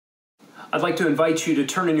I'd like to invite you to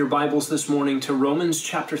turn in your Bibles this morning to Romans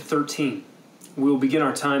chapter 13. We'll begin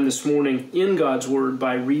our time this morning in God's Word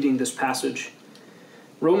by reading this passage.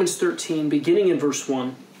 Romans 13, beginning in verse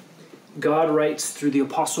 1, God writes through the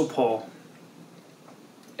Apostle Paul,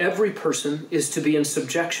 "Every person is to be in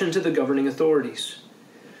subjection to the governing authorities,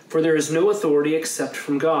 for there is no authority except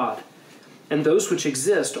from God, and those which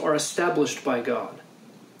exist are established by God.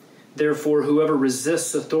 Therefore, whoever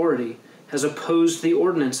resists authority has opposed the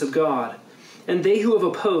ordinance of God, and they who have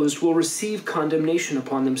opposed will receive condemnation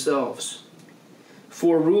upon themselves.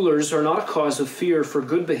 For rulers are not a cause of fear for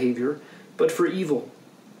good behavior, but for evil.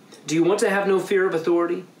 Do you want to have no fear of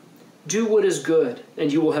authority? Do what is good,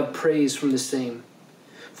 and you will have praise from the same.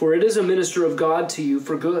 For it is a minister of God to you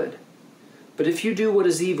for good. But if you do what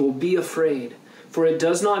is evil, be afraid, for it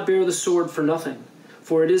does not bear the sword for nothing.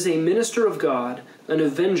 For it is a minister of God, an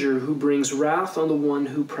avenger who brings wrath on the one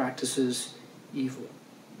who practices evil."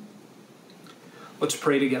 Let's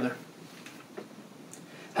pray together.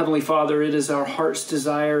 Heavenly Father, it is our heart's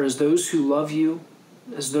desire as those who love you,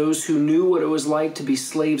 as those who knew what it was like to be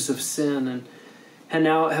slaves of sin and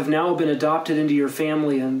have now been adopted into your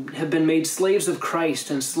family and have been made slaves of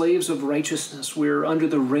Christ and slaves of righteousness. We're under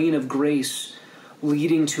the reign of grace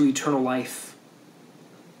leading to eternal life.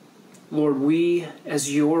 Lord, we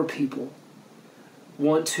as your people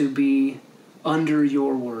want to be under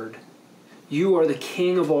your word. You are the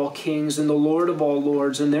King of all kings and the Lord of all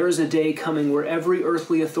lords, and there is a day coming where every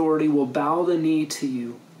earthly authority will bow the knee to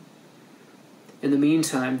you. In the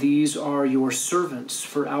meantime, these are your servants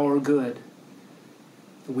for our good.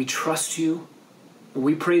 We trust you, and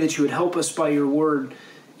we pray that you would help us by your word,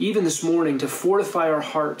 even this morning, to fortify our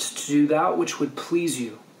hearts to do that which would please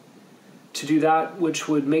you, to do that which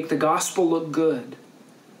would make the gospel look good,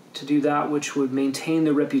 to do that which would maintain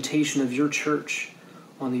the reputation of your church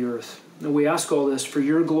on the earth. And we ask all this for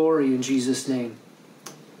your glory in Jesus' name.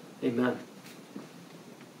 Amen.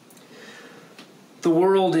 The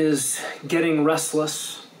world is getting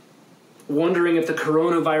restless, wondering if the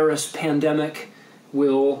coronavirus pandemic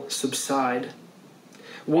will subside,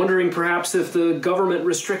 wondering perhaps if the government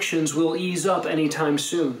restrictions will ease up anytime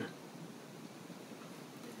soon.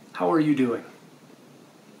 How are you doing?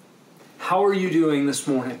 How are you doing this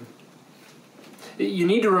morning? You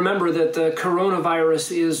need to remember that the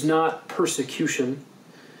coronavirus is not persecution.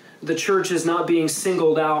 The church is not being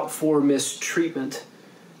singled out for mistreatment.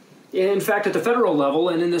 In fact, at the federal level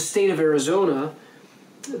and in the state of Arizona,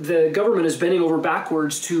 the government is bending over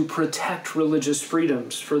backwards to protect religious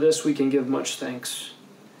freedoms. For this, we can give much thanks.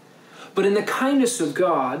 But in the kindness of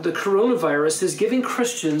God, the coronavirus is giving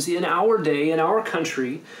Christians in our day, in our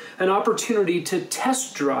country, an opportunity to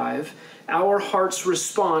test drive our heart's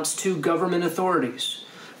response to government authorities.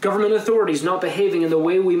 Government authorities not behaving in the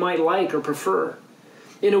way we might like or prefer,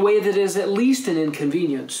 in a way that is at least an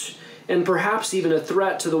inconvenience, and perhaps even a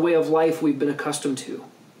threat to the way of life we've been accustomed to.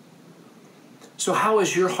 So how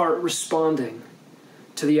is your heart responding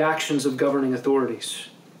to the actions of governing authorities?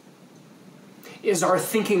 Is our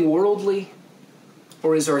thinking worldly,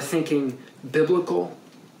 or is our thinking biblical?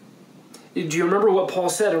 Do you remember what Paul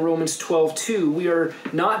said in Romans 12:2? We are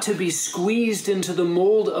not to be squeezed into the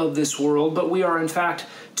mold of this world, but we are in fact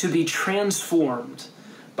to be transformed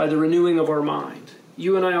by the renewing of our mind.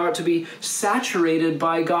 You and I are to be saturated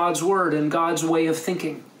by God's word and God's way of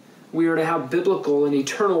thinking. We are to have biblical and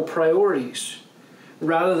eternal priorities,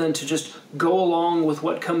 rather than to just go along with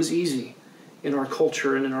what comes easy in our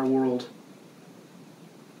culture and in our world.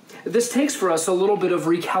 This takes for us a little bit of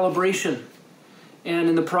recalibration. And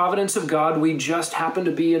in the providence of God, we just happen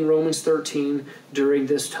to be in Romans 13 during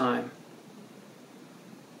this time.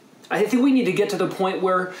 I think we need to get to the point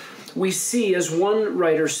where we see, as one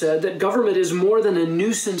writer said, that government is more than a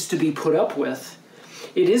nuisance to be put up with.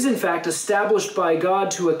 It is, in fact, established by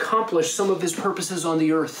God to accomplish some of his purposes on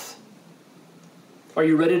the earth. Are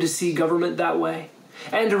you ready to see government that way?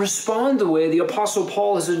 And to respond the way the Apostle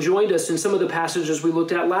Paul has enjoined us in some of the passages we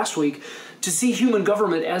looked at last week, to see human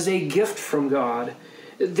government as a gift from God,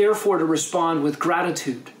 therefore to respond with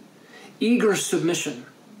gratitude, eager submission,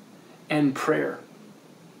 and prayer.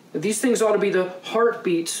 These things ought to be the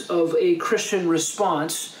heartbeats of a Christian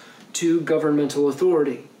response to governmental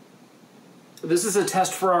authority. This is a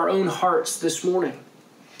test for our own hearts this morning.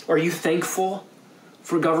 Are you thankful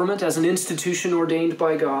for government as an institution ordained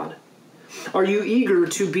by God? Are you eager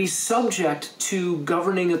to be subject to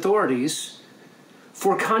governing authorities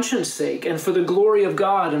for conscience sake and for the glory of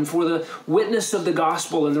God and for the witness of the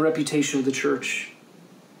gospel and the reputation of the church?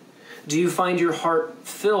 Do you find your heart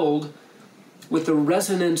filled with the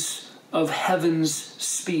resonance of heaven's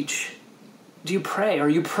speech? Do you pray? Are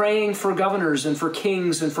you praying for governors and for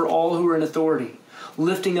kings and for all who are in authority,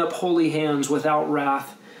 lifting up holy hands without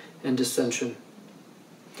wrath and dissension?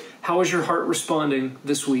 How is your heart responding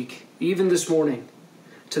this week, even this morning,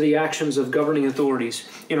 to the actions of governing authorities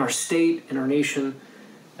in our state, in our nation,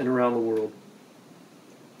 and around the world?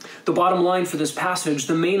 The bottom line for this passage,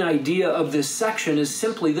 the main idea of this section is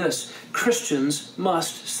simply this: Christians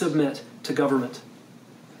must submit to government.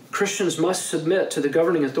 Christians must submit to the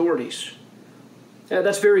governing authorities.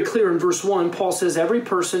 That's very clear in verse 1. Paul says every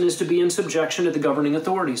person is to be in subjection to the governing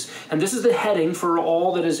authorities. And this is the heading for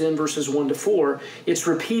all that is in verses 1 to 4. It's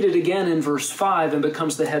repeated again in verse 5 and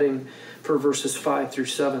becomes the heading for verses 5 through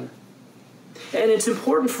 7. And it's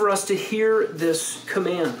important for us to hear this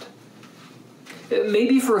command.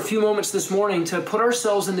 Maybe for a few moments this morning to put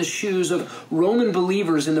ourselves in the shoes of Roman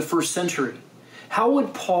believers in the first century. How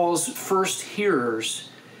would Paul's first hearers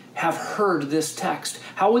have heard this text?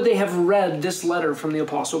 How would they have read this letter from the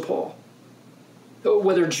Apostle Paul?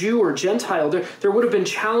 Whether Jew or Gentile, there would have been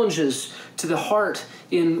challenges to the heart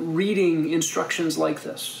in reading instructions like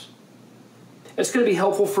this. It's going to be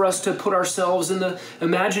helpful for us to put ourselves in the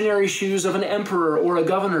imaginary shoes of an emperor or a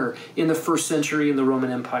governor in the first century in the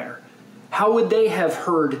Roman Empire. How would they have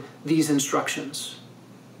heard these instructions?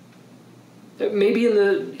 Maybe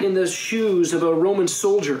in the shoes of a Roman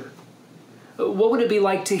soldier. What would it be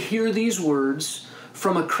like to hear these words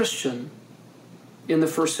from a Christian in the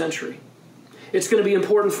first century? It's going to be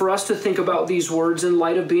important for us to think about these words in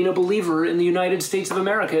light of being a believer in the United States of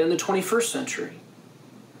America in the 21st century.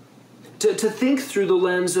 To think through the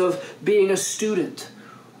lens of being a student,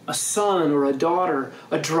 a son or a daughter,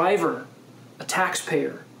 a driver, a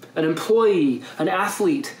taxpayer, an employee, an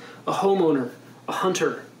athlete, a homeowner, a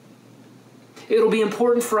hunter. It'll be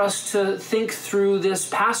important for us to think through this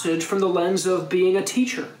passage from the lens of being a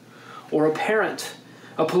teacher or a parent,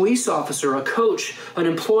 a police officer, a coach, an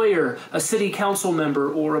employer, a city council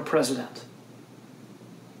member, or a president.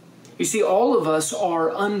 You see, all of us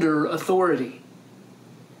are under authority.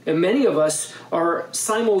 And many of us are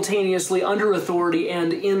simultaneously under authority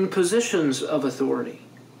and in positions of authority.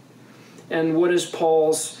 And what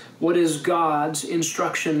is God's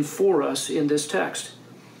instruction for us in this text?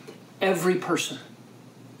 Every person.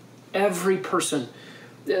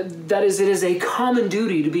 That is, it is a common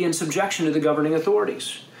duty to be in subjection to the governing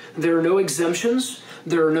authorities. There are no exemptions.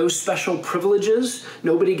 There are no special privileges.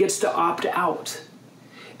 Nobody gets to opt out.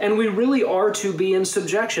 And we really are to be in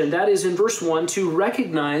subjection. That is, in verse 1, to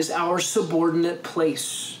recognize our subordinate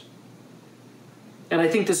place. And I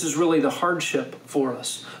think this is really the hardship for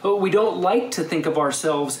us. We don't like to think of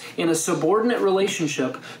ourselves in a subordinate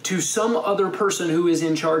relationship to some other person who is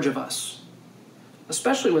in charge of us,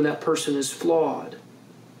 especially when that person is flawed.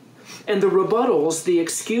 And the rebuttals, the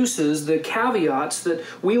excuses, the caveats that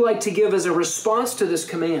we like to give as a response to this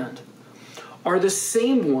command are the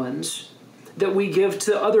same ones that we give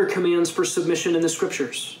to other commands for submission in the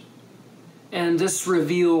Scriptures. And this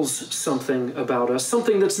reveals something about us,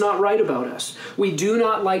 something that's not right about us. We do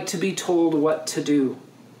not like to be told what to do.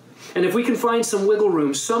 And if we can find some wiggle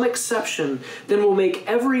room, some exception, then we'll make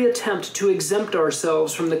every attempt to exempt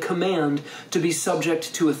ourselves from the command to be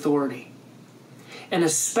subject to authority. And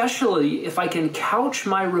especially if I can couch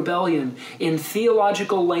my rebellion in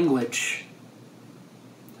theological language.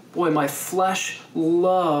 Boy, my flesh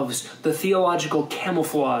loves the theological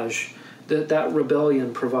camouflage that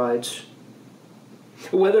rebellion provides.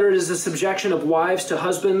 Whether it is the subjection of wives to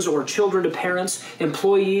husbands or children to parents,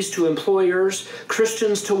 employees to employers,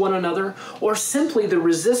 Christians to one another, or simply the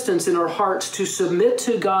resistance in our hearts to submit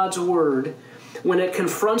to God's word when it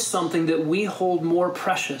confronts something that we hold more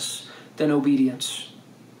precious than obedience.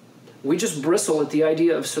 We just bristle at the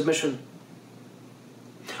idea of submission.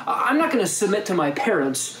 I'm not going to submit to my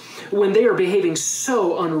parents when they are behaving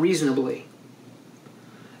so unreasonably.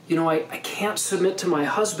 I can't submit to my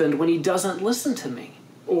husband when he doesn't listen to me.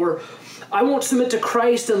 Or I won't submit to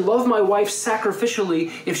Christ and love my wife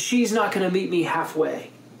sacrificially if she's not going to meet me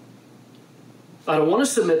halfway. I don't want to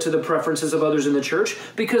submit to the preferences of others in the church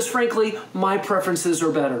because, frankly, my preferences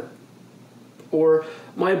are better. Or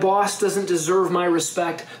my boss doesn't deserve my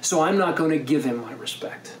respect, so I'm not going to give him my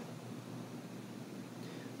respect.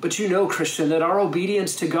 But you know, Christian, that our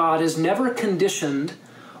obedience to God is never conditioned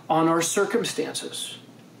on our circumstances.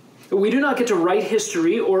 We do not get to write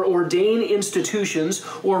history or ordain institutions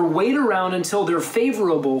or wait around until they're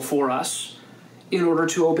favorable for us in order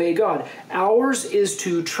to obey God. Ours is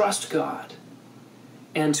to trust God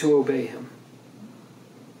and to obey Him.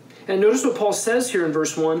 And notice what Paul says here in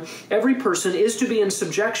verse 1. Every person is to be in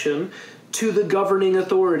subjection to the governing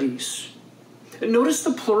authorities. Notice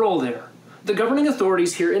the plural there. The governing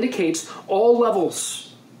authorities here indicates all levels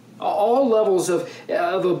of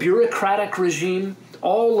a bureaucratic regime,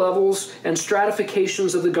 all levels and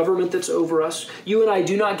stratifications of the government that's over us. You and I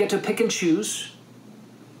do not get to pick and choose.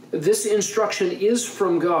 This instruction is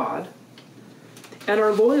from God, and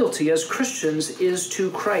our loyalty as Christians is to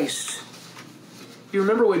Christ. You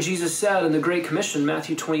remember what Jesus said in the Great Commission,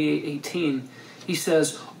 Matthew 28:18. He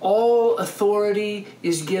says, "All authority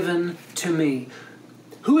is given to me."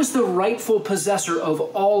 Who is the rightful possessor of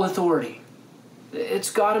all authority? It's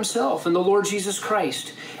God himself and the Lord Jesus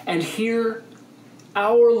Christ. And here,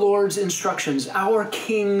 our Lord's instructions, our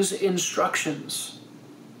King's instructions,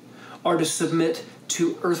 are to submit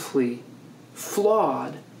to earthly,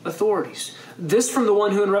 flawed authorities. This from the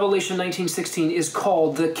one who in Revelation 19:16 is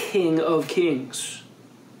called the King of Kings.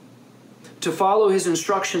 To follow his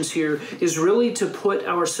instructions here is really to put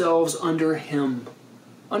ourselves under him,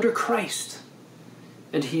 under Christ,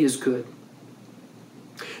 and he is good.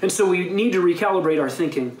 And so we need to recalibrate our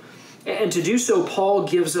thinking. And to do so, Paul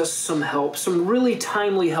gives us some help, some really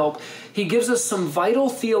timely help. He gives us some vital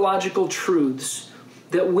theological truths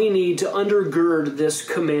that we need to undergird this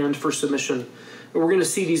command for submission. And we're going to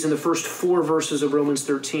see these in the first 4 verses of Romans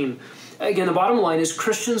 13. Again, the bottom line is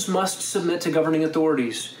Christians must submit to governing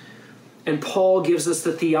authorities. And Paul gives us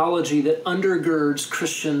the theology that undergirds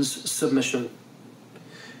Christians' submission.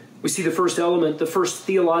 We see the first element, the first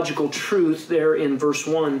theological truth there in verse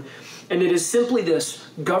 1. And it is simply this: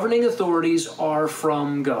 governing authorities are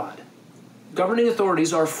from God. Governing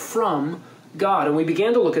authorities are from God. And we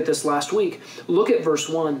began to look at this last week. Look at verse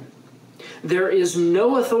 1. There is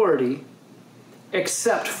no authority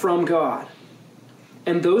except from God,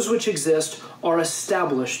 and those which exist are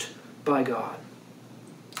established by God.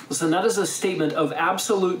 Listen, that is a statement of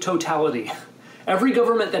absolute totality. Every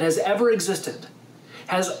government that has ever existed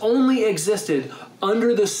has only existed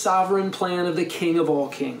under the sovereign plan of the King of all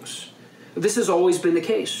kings. This has always been the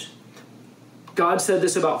case. God said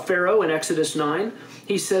this about Pharaoh in Exodus 9.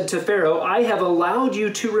 He said to Pharaoh, "I have allowed you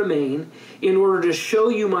to remain in order to show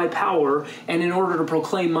you my power and in order to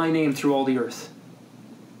proclaim my name through all the earth."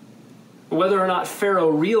 Whether or not Pharaoh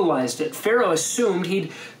realized it, Pharaoh assumed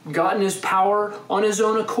he'd gotten his power on his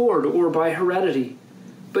own accord or by heredity.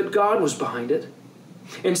 But God was behind it.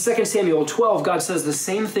 In 2 Samuel 12, God says the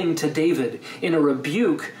same thing to David in a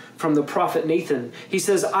rebuke from the prophet Nathan. He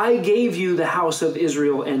says, "I gave you the house of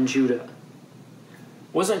Israel and Judah."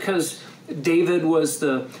 It wasn't because David was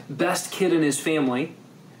the best kid in his family.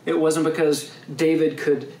 It wasn't because David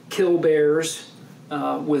could kill bears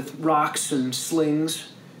with rocks and slings.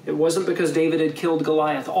 It wasn't because David had killed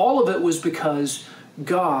Goliath. All of it was because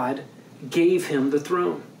God gave him the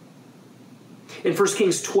throne. In 1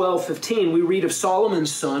 Kings 12:15, we read of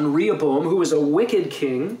Solomon's son, Rehoboam, who was a wicked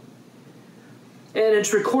king. And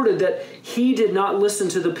it's recorded that he did not listen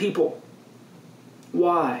to the people.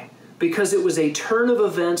 Why? Because it was a turn of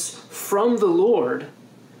events from the Lord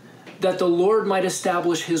that the Lord might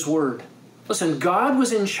establish his word. Listen, God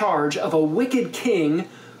was in charge of a wicked king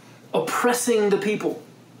oppressing the people,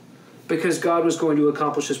 because God was going to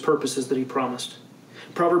accomplish his purposes that he promised.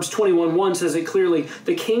 Proverbs 21:1 says it clearly,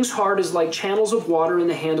 "The king's heart is like channels of water in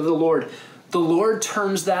the hand of the Lord." The Lord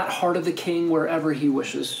turns that heart of the king wherever he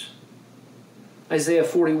wishes. Isaiah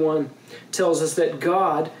 41 tells us that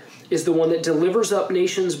God is the one that delivers up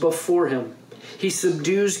nations before him. He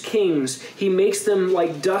subdues kings. He makes them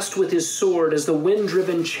like dust with his sword, as the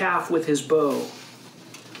wind-driven chaff with his bow.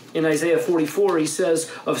 In Isaiah 44, he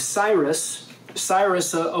says of Cyrus,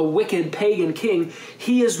 a wicked pagan king,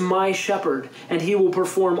 "He is my shepherd, and he will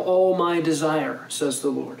perform all my desire," says the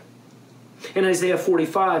Lord. In Isaiah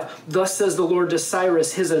 45, "Thus says the Lord to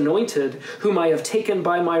Cyrus, his anointed, whom I have taken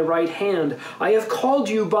by my right hand. I have called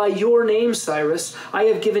you by your name, Cyrus. I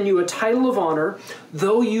have given you a title of honor,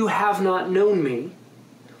 though you have not known me.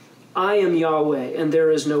 I am Yahweh, and there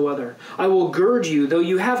is no other. I will gird you, though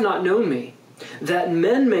you have not known me, that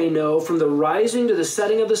men may know from the rising to the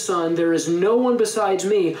setting of the sun, there is no one besides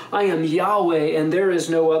me. I am Yahweh, and there is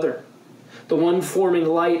no other. The one forming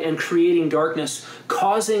light and creating darkness,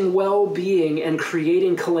 causing well-being and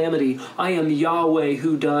creating calamity. I am Yahweh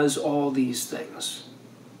who does all these things."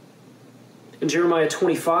 In Jeremiah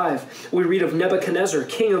 25, we read of Nebuchadnezzar,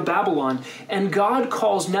 king of Babylon, and God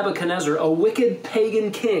calls Nebuchadnezzar, a wicked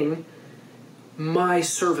pagan king, my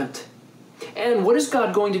servant. And what is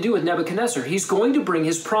God going to do with Nebuchadnezzar? He's going to bring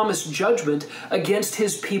his promised judgment against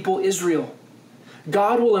his people Israel.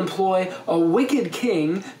 God will employ a wicked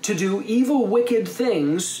king to do evil, wicked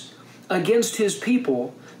things against his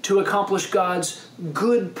people to accomplish God's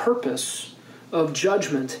good purpose of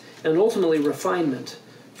judgment and ultimately refinement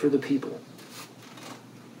for the people.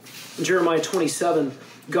 In Jeremiah 27,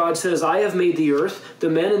 God says, I have made the earth, the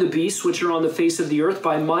men and the beasts which are on the face of the earth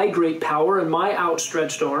by my great power and my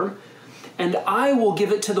outstretched arm, and I will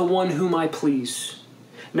give it to the one whom I please.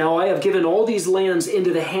 Now I have given all these lands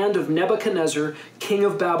into the hand of Nebuchadnezzar, king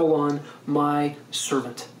of Babylon, my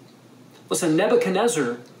servant. Listen,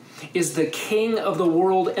 Nebuchadnezzar is the king of the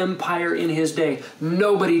world empire in his day.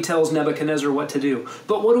 Nobody tells Nebuchadnezzar what to do.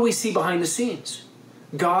 But what do we see behind the scenes?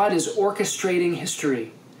 God is orchestrating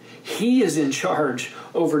history. He is in charge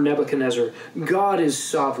over Nebuchadnezzar. God is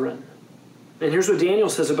sovereign. And here's what Daniel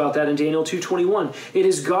says about that in Daniel 2:21. It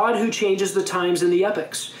is God who changes the times and the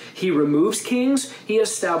epochs. He removes kings, he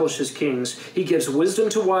establishes kings. He gives wisdom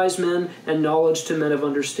to wise men and knowledge to men of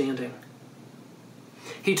understanding.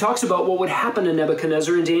 He talks about what would happen to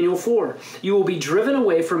Nebuchadnezzar in Daniel 4. You will be driven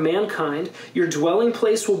away from mankind. Your dwelling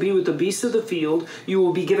place will be with the beasts of the field. You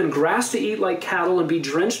will be given grass to eat like cattle and be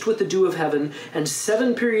drenched with the dew of heaven. And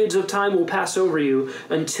 7 periods of time will pass over you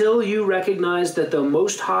until you recognize that the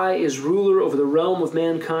Most High is ruler over the realm of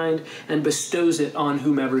mankind and bestows it on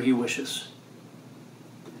whomever he wishes.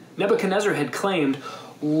 Nebuchadnezzar had claimed,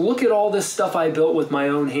 look at all this stuff I built with my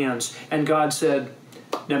own hands. And God said,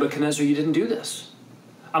 Nebuchadnezzar, you didn't do this.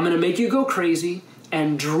 I'm going to make you go crazy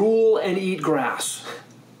and drool and eat grass.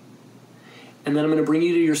 And then I'm going to bring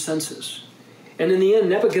you to your senses. And in the end,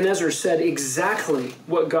 Nebuchadnezzar said exactly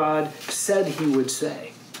what God said he would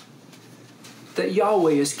say. That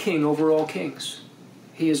Yahweh is king over all kings.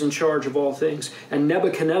 He is in charge of all things. And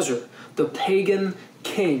Nebuchadnezzar, the pagan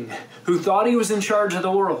king who thought he was in charge of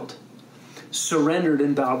the world, surrendered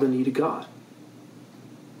and bowed the knee to God.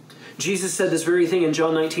 Jesus said this very thing in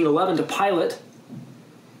John 19:11 to Pilate.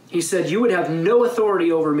 He said, you would have no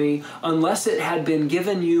authority over me unless it had been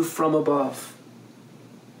given you from above.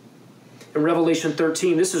 In Revelation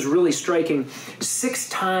 13, this is really striking. 6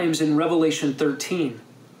 times in Revelation 13,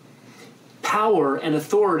 power and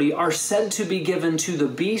authority are said to be given to the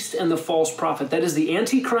beast and the false prophet. That is the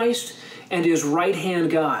Antichrist and his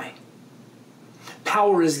right-hand guy.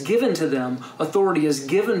 Power is given to them, authority is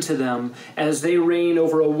given to them as they reign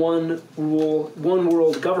over a one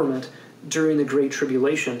world government during the Great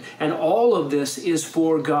Tribulation. And all of this is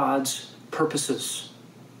for God's purposes.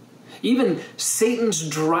 Even Satan's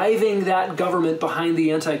driving that government behind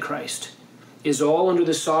the Antichrist is all under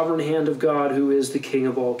the sovereign hand of God, who is the King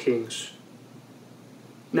of all kings.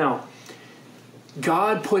 Now,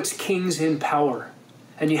 God puts kings in power.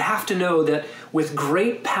 And you have to know that with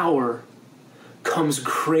great power comes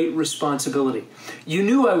great responsibility. You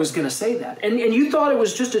knew I was going to say that. And you thought it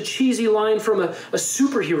was just a cheesy line from a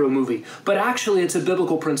superhero movie. But actually, it's a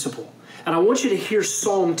biblical principle. And I want you to hear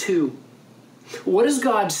Psalm 2. What does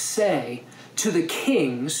God say to the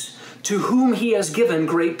kings to whom he has given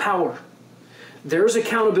great power? There's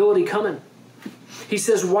accountability coming. He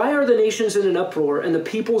says, why are the nations in an uproar and the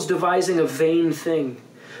peoples devising a vain thing?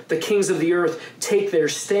 The kings of the earth take their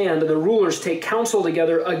stand, and the rulers take counsel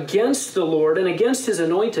together against the Lord and against his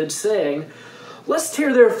anointed, saying, let's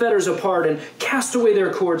tear their fetters apart and cast away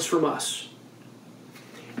their cords from us.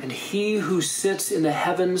 And he who sits in the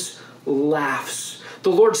heavens laughs.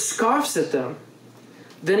 The Lord scoffs at them.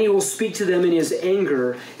 Then he will speak to them in his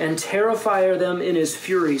anger and terrify them in his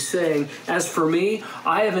fury, saying, as for me,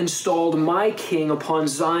 I have installed my king upon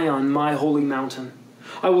Zion, my holy mountain.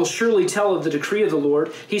 I will surely tell of the decree of the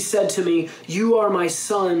Lord. He said to me, you are my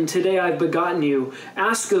son. Today I've begotten you.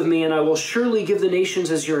 Ask of me, and I will surely give the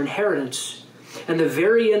nations as your inheritance, and the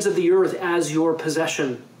very ends of the earth as your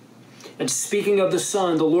possession. And speaking of the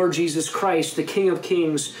Son, the Lord Jesus Christ, the King of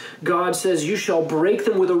kings, God says, you shall break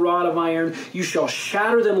them with a rod of iron. You shall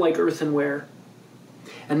shatter them like earthenware.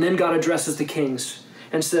 And then God addresses the kings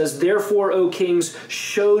and says, therefore, O kings,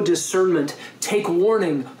 show discernment. Take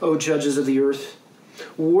warning, O judges of the earth.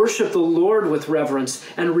 Worship the Lord with reverence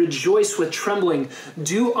and rejoice with trembling.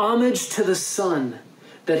 Do homage to the Son,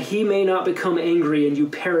 that he may not become angry and you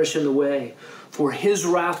perish in the way, for his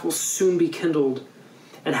wrath will soon be kindled.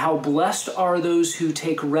 And how blessed are those who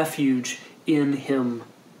take refuge in him.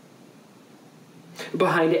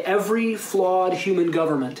 Behind every flawed human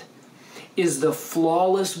government is the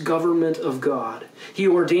flawless government of God. He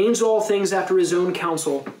ordains all things after his own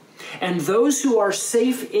counsel, and those who are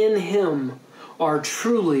safe in him are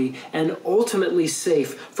truly and ultimately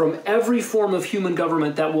safe from every form of human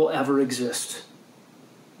government that will ever exist.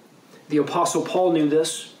 The Apostle Paul knew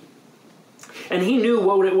this, and he knew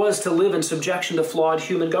what it was to live in subjection to flawed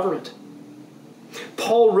human government.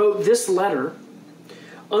 Paul wrote this letter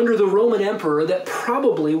under the Roman emperor that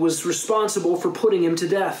probably was responsible for putting him to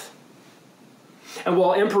death. And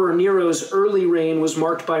while Emperor Nero's early reign was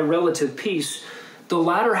marked by relative peace, the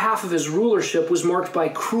latter half of his rulership was marked by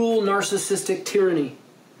cruel, narcissistic tyranny.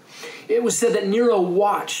 It was said that Nero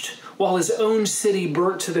watched while his own city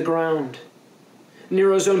burnt to the ground.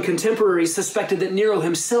 Nero's own contemporaries suspected that Nero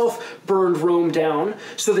himself burned Rome down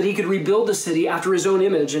so that he could rebuild the city after his own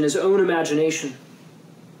image and his own imagination.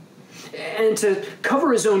 And to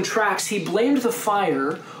cover his own tracks, he blamed the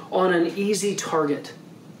fire on an easy target.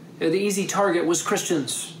 The easy target was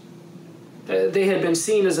Christians. They had been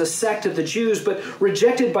seen as a sect of the Jews, but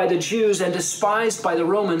rejected by the Jews and despised by the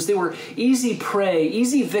Romans. They were easy prey,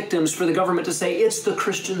 easy victims for the government to say, it's the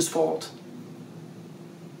Christians' fault.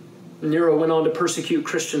 Nero went on to persecute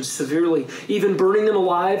Christians severely, even burning them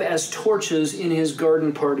alive as torches in his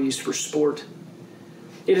garden parties for sport.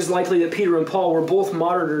 It is likely that Peter and Paul were both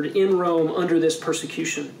martyred in Rome under this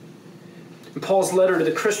persecution. And Paul's letter to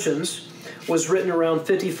the Christians was written around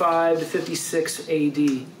 55 to 56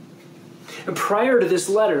 AD. And prior to this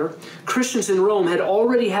letter, Christians in Rome had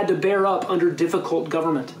already had to bear up under difficult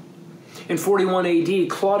government. In 41 AD,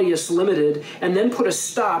 Claudius limited and then put a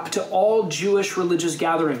stop to all Jewish religious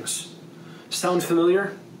gatherings. Sound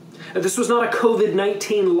familiar? This was not a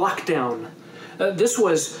COVID-19 lockdown. This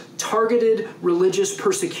was targeted religious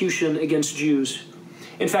persecution against Jews.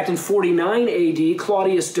 In fact, in 49 AD,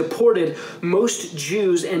 Claudius deported most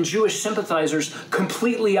Jews and Jewish sympathizers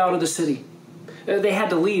completely out of the city. They had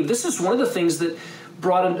to leave. This is one of the things that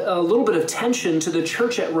brought a little bit of tension to the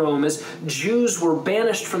church at Rome, as Jews were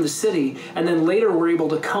banished from the city and then later were able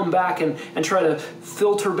to come back and try to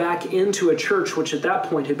filter back into a church which at that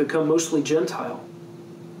point had become mostly Gentile.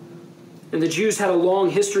 And the Jews had a long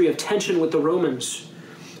history of tension with the Romans,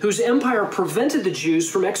 whose empire prevented the Jews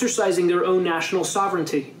from exercising their own national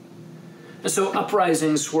sovereignty. And so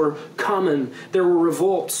uprisings were common. There were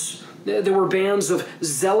revolts. There were bands of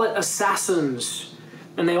zealot assassins.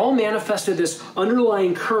 And they all manifested this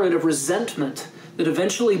underlying current of resentment that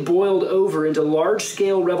eventually boiled over into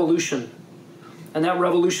large-scale revolution. And that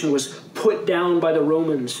revolution was put down by the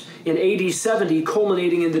Romans in AD 70,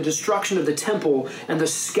 culminating in the destruction of the temple and the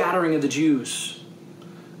scattering of the Jews.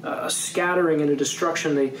 A scattering and a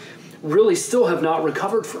destruction they really still have not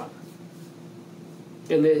recovered from.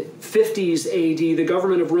 In the 50s AD, the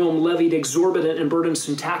government of Rome levied exorbitant and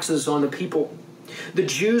burdensome taxes on the people. The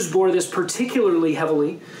Jews bore this particularly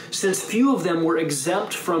heavily, since few of them were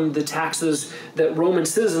exempt from the taxes that Roman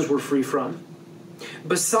citizens were free from,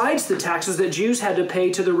 besides the taxes that Jews had to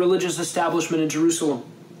pay to the religious establishment in Jerusalem.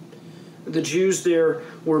 The Jews there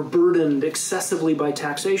were burdened excessively by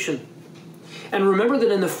taxation. And remember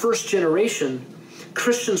that in the first generation,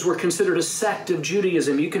 Christians were considered a sect of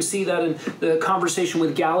Judaism. You can see that in the conversation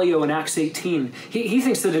with Gallio in Acts 18. He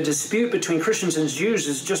thinks that a dispute between Christians and Jews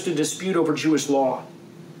is just a dispute over Jewish law.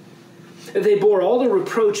 They bore all the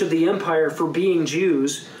reproach of the empire for being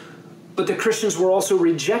Jews, but the Christians were also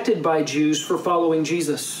rejected by Jews for following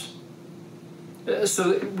Jesus.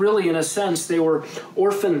 So really, in a sense, they were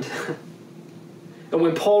orphaned. And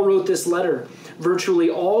when Paul wrote this letter, virtually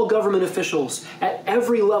all government officials at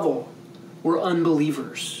every level were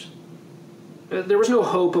unbelievers. There was no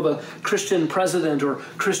hope of a Christian president or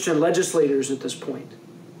Christian legislators at this point.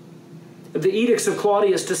 The edicts of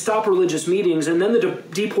Claudius to stop religious meetings, and then the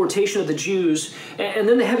deportation of the Jews, and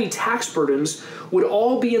then the heavy tax burdens would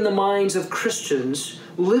all be in the minds of Christians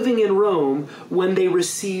living in Rome when they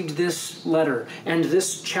received this letter and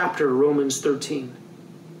this chapter, Romans 13.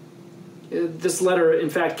 This letter, in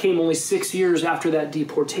fact, came only 6 years after that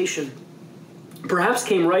deportation. Perhaps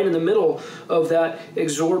came right in the middle of that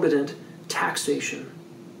exorbitant taxation.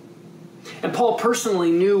 And Paul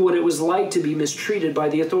personally knew what it was like to be mistreated by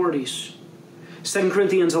the authorities. 2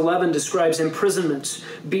 Corinthians 11 describes imprisonments,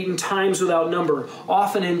 beaten times without number,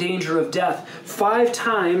 often in danger of death, 5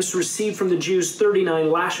 times received from the Jews 39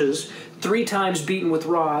 lashes, 3 times beaten with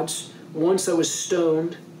rods, once I was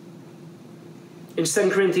stoned. In 2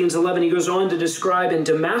 Corinthians 11, he goes on to describe in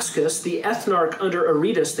Damascus, the ethnarch under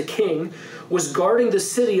Aretas, the king, was guarding the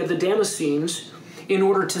city of the Damascenes in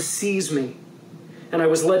order to seize me. And I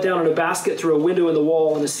was let down in a basket through a window in the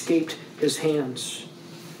wall and escaped his hands.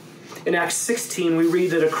 In Acts 16, we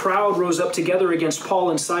read that a crowd rose up together against Paul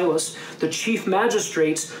and Silas. The chief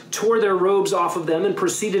magistrates tore their robes off of them and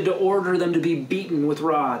proceeded to order them to be beaten with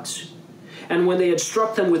rods. And when they had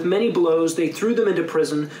struck them with many blows, they threw them into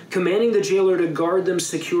prison, commanding the jailer to guard them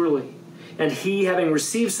securely. And he, having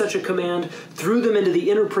received such a command, threw them into the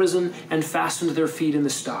inner prison and fastened their feet in the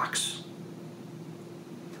stocks.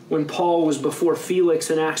 When Paul was before Felix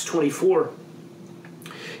in Acts 24,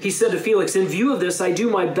 he said to Felix, "In view of this, I do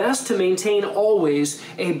my best to maintain always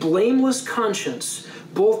a blameless conscience,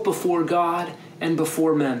 both before God and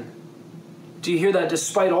before men." Do you hear that?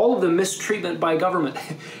 Despite all of the mistreatment by government,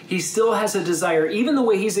 he still has a desire, even the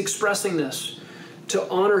way he's expressing this, to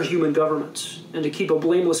honor human governments and to keep a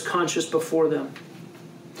blameless conscience before them.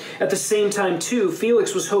 At the same time, too,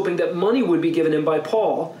 Felix was hoping that money would be given him by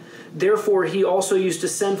Paul. Therefore, he also used to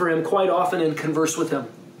send for him quite often and converse with him.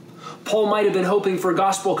 Paul might have been hoping for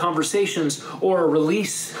gospel conversations or a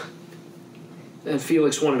release, and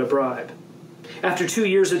Felix wanted a bribe. After 2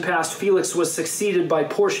 years had passed, Felix was succeeded by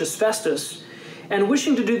Porcius Festus, and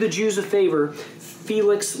wishing to do the Jews a favor,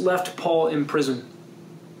 Felix left Paul in prison.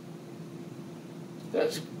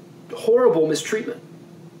 That's horrible mistreatment.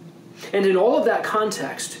 And in all of that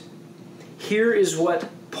context, here is what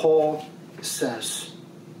Paul says.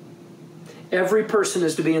 Every person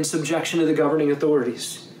is to be in subjection to the governing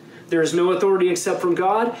authorities. There is no authority except from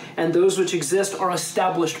God, and those which exist are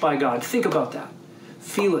established by God. Think about that.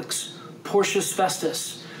 Felix, Porcius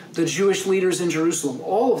Festus, the Jewish leaders in Jerusalem,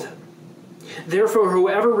 all of them. Therefore,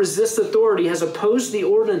 whoever resists authority has opposed the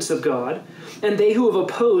ordinance of God, and they who have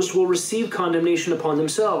opposed will receive condemnation upon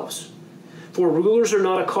themselves. For rulers are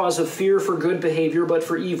not a cause of fear for good behavior, but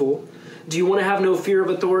for evil. Do you want to have no fear of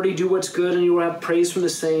authority? Do what's good, and you will have praise from the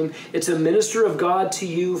same. It's a minister of God to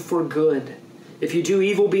you for good. If you do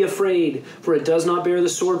evil, be afraid, for it does not bear the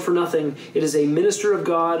sword for nothing. It is a minister of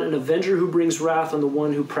God, an avenger who brings wrath on the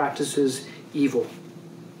one who practices evil.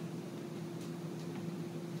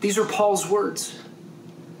 These are Paul's words.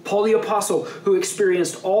 Paul the Apostle, who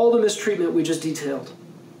experienced all the mistreatment we just detailed.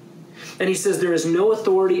 And he says there is no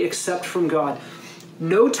authority except from God.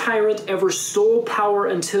 No tyrant ever stole power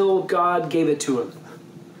until God gave it to him,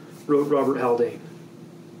 wrote Robert Haldane.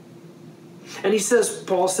 And he says,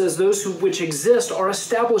 Paul says, those which exist are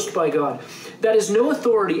established by God. That is, no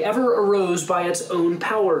authority ever arose by its own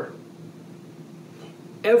power.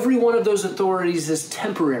 Every one of those authorities is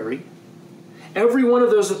temporary. Every one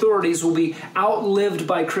of those authorities will be outlived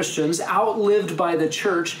by Christians, outlived by the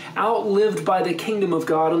church, outlived by the kingdom of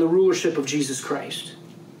God and the rulership of Jesus Christ.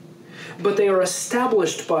 But they are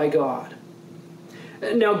established by God.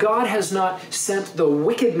 Now, God has not sent the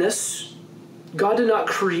wickedness. God did not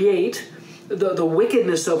create the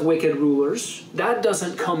wickedness of wicked rulers. That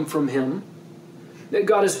doesn't come from him.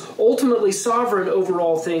 God is ultimately sovereign over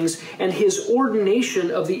all things, and his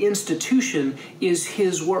ordination of the institution is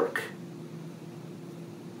his work.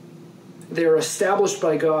 They are established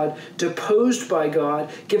by God, deposed by God,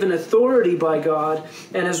 given authority by God,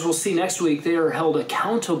 and as we'll see next week, they are held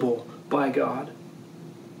accountable by God.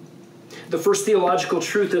 The first theological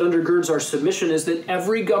truth that undergirds our submission is that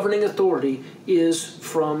every governing authority is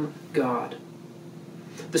from God.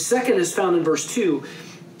 The second is found in verse 2,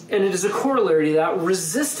 and it is a corollary to that.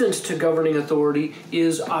 Resistance to governing authority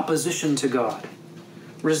is opposition to God.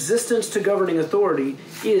 Resistance to governing authority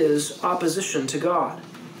is opposition to God.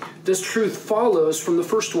 This truth follows from the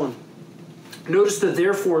first one. Notice the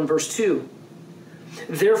therefore in verse 2.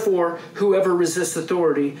 Therefore, whoever resists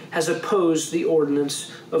authority has opposed the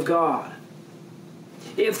ordinance of God.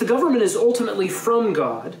 If the government is ultimately from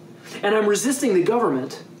God, and I'm resisting the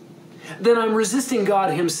government, then I'm resisting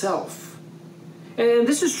God himself. And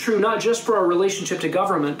this is true not just for our relationship to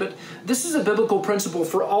government, but this is a biblical principle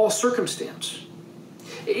for all circumstance.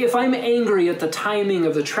 If I'm angry at the timing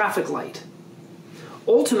of the traffic light,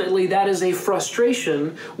 ultimately that is a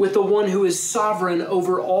frustration with the one who is sovereign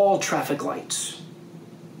over all traffic lights.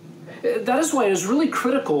 That is why it is really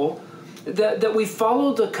critical that we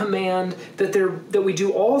follow the command that we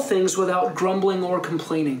do all things without grumbling or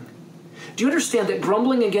complaining. Do you understand that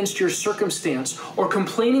grumbling against your circumstance or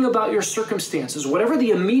complaining about your circumstances, whatever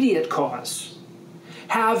the immediate cause,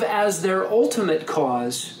 have as their ultimate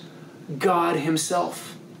cause God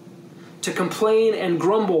himself? To complain and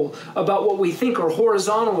grumble about what we think are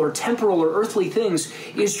horizontal or temporal or earthly things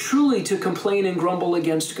is truly to complain and grumble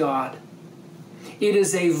against God. It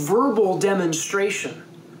is a verbal demonstration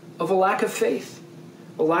of a lack of faith,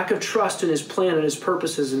 a lack of trust in his plan and his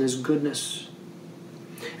purposes and his goodness.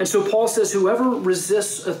 And so Paul says, whoever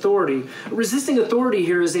resists authority, resisting authority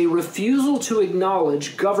here is a refusal to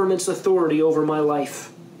acknowledge government's authority over my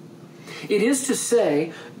life. It is to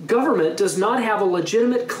say, government does not have a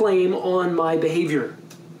legitimate claim on my behavior.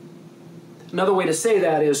 Another way to say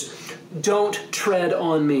that is, don't tread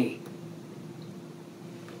on me.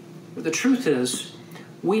 But the truth is,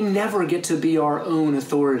 we never get to be our own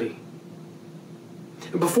authority.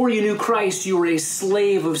 Before you knew Christ, you were a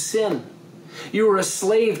slave of sin. You were a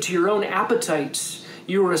slave to your own appetites.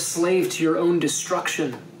 You were a slave to your own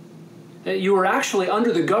destruction. You were actually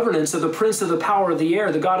under the governance of the prince of the power of the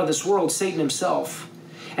air, the god of this world, Satan himself.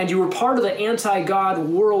 And you were part of the anti-God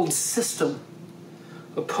world system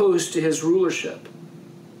opposed to his rulership.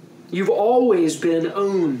 You've always been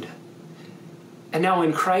owned. And now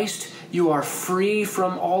in Christ, you are free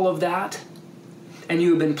from all of that. And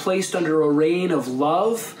you have been placed under a reign of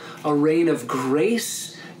love, a reign of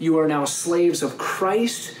grace. You are now slaves of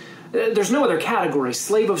Christ. There's no other category.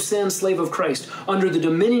 Slave of sin, slave of Christ. Under the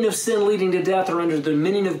dominion of sin leading to death, or under the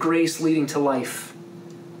dominion of grace leading to life.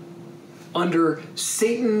 Under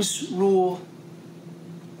Satan's rule,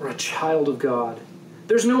 or a child of God.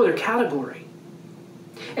 There's no other category.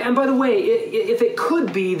 And by the way, if it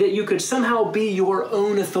could be that you could somehow be your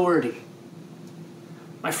own authority,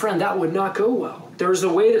 my friend, that would not go well. There is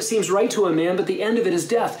a way that seems right to a man, but the end of it is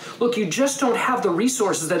death. Look, you just don't have the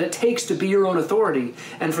resources that it takes to be your own authority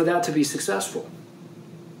and for that to be successful.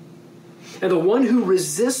 And the one who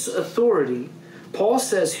resists authority, Paul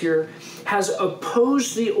says here, has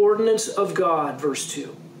opposed the ordinance of God, verse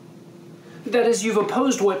 2. That is, you've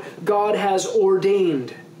opposed what God has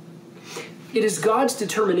ordained. It is God's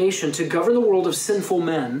determination to govern the world of sinful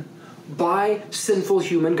men by sinful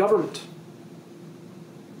human government.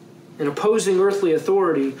 And opposing earthly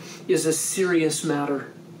authority is a serious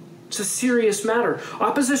matter. It's a serious matter.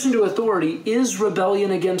 Opposition to authority is rebellion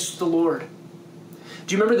against the Lord.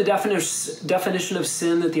 Do you remember the definition of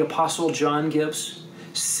sin that the Apostle John gives?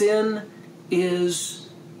 Sin is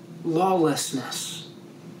lawlessness.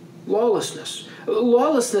 Lawlessness.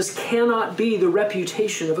 Lawlessness cannot be the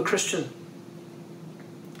reputation of a Christian.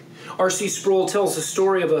 R.C. Sproul tells the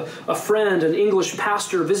story of a friend, an English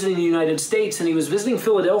pastor, visiting the United States, and he was visiting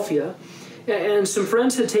Philadelphia, and some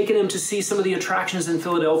friends had taken him to see some of the attractions in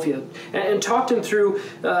Philadelphia and talked him through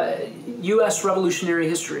U.S. Revolutionary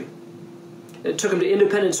history. It took him to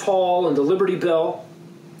Independence Hall and the Liberty Bell.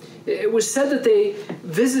 It was said that they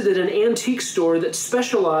visited an antique store that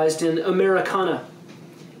specialized in Americana.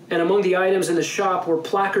 And among the items in the shop were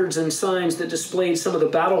placards and signs that displayed some of the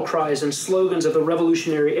battle cries and slogans of the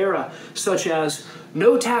Revolutionary era, such as,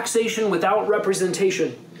 "No taxation without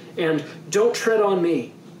representation," and "Don't tread on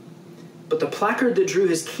me." But the placard that drew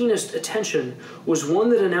his keenest attention was one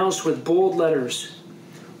that announced with bold letters,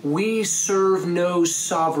 "We serve no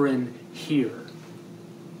sovereign here."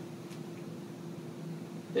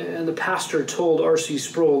 And the pastor told R.C.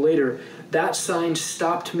 Sproul later, "That sign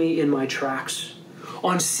stopped me in my tracks.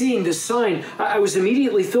 On seeing this sign, I was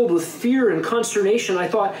immediately filled with fear and consternation. I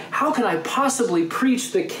thought, how can I possibly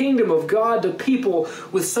preach the kingdom of God to people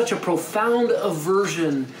with such a profound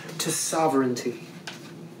aversion to sovereignty?"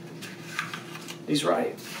 He's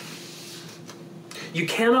right. You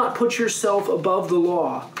cannot put yourself above the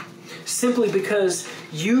law simply because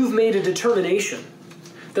you've made a determination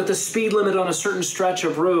that the speed limit on a certain stretch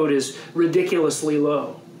of road is ridiculously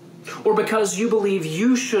low, or because you believe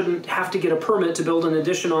you shouldn't have to get a permit to build an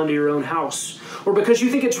addition onto your own house, or because you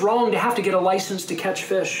think it's wrong to have to get a license to catch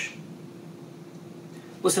fish.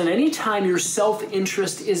 Listen, anytime your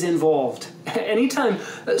self-interest is involved, anytime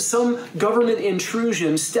some government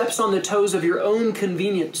intrusion steps on the toes of your own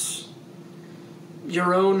convenience,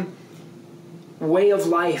 your own way of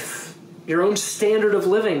life, your own standard of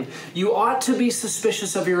living, you ought to be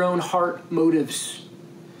suspicious of your own heart motives.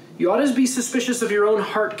 You ought to be suspicious of your own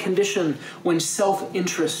heart condition when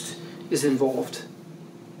self-interest is involved.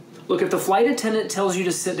 Look, if the flight attendant tells you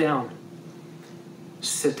to sit down,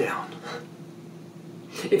 sit down.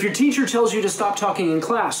 If your teacher tells you to stop talking in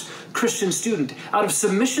class, Christian student, out of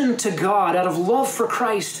submission to God, out of love for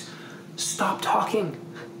Christ, stop talking.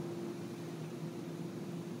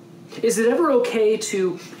 Is it ever okay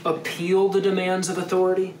to appeal the demands of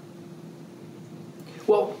authority?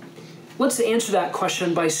 Well, let's answer that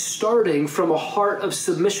question by starting from a heart of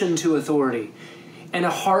submission to authority and a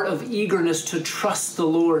heart of eagerness to trust the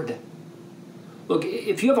Lord. Look,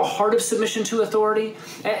 if you have a heart of submission to authority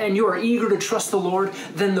and you are eager to trust the Lord,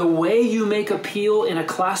 then the way you make appeal in a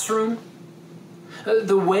classroom,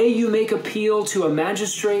 the way you make appeal to a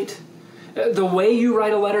magistrate, the way you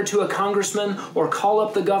write a letter to a congressman or call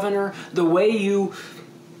up the governor, the way you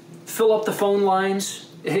fill up the phone lines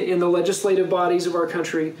in the legislative bodies of our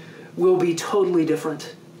country will be totally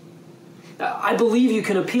different. I believe you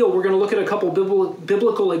can appeal. We're going to look at a couple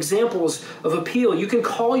biblical examples of appeal. You can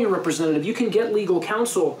call your representative. You can get legal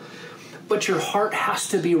counsel, but your heart has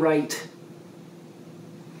to be right.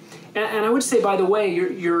 And I would say, by the way,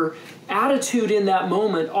 your attitude in that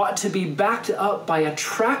moment ought to be backed up by a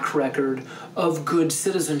track record of good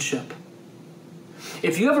citizenship.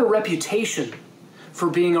 If you have a reputation for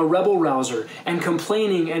being a rebel rouser and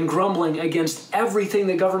complaining and grumbling against everything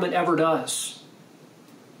the government ever does,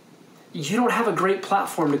 you don't have a great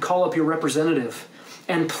platform to call up your representative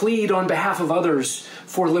and plead on behalf of others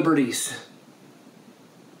for liberties.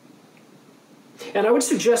 And I would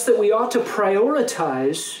suggest that we ought to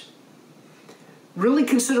prioritize really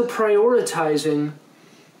consider prioritizing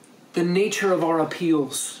the nature of our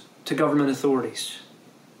appeals to government authorities.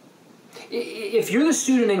 If you're the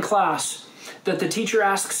student in class that the teacher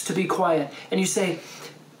asks to be quiet, and you say,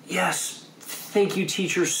 yes, thank you,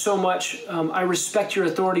 teacher, so much. I respect your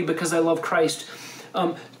authority because I love Christ.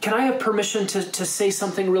 Can I have permission to say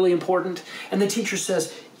something really important? And the teacher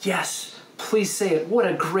says, yes, please say it. What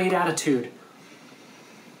a great attitude.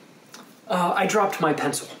 I dropped my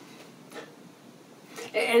pencil.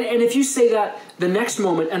 And if you say that the next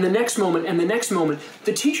moment and the next moment and the next moment,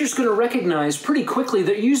 the teacher's going to recognize pretty quickly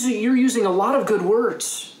that you're using a lot of good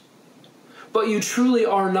words, but you truly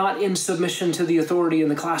are not in submission to the authority in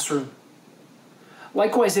the classroom.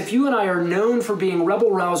 Likewise, if you and I are known for being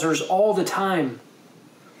rebel rousers all the time,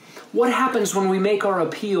 what happens when we make our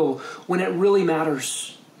appeal when it really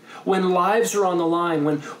matters? When lives are on the line,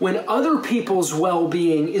 when other people's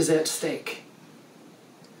well-being is at stake?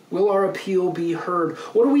 Will our appeal be heard?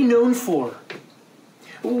 What are we known for?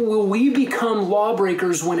 Will we become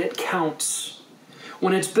lawbreakers when it counts?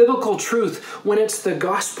 When it's biblical truth, when it's the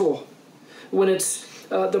gospel, when it's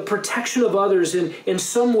the protection of others in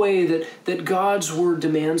some way that God's word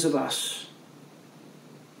demands of us?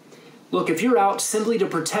 Look, if you're out simply to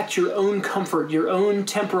protect your own comfort, your own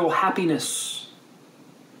temporal happiness,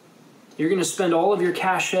 you're going to spend all of your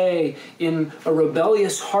cachet in a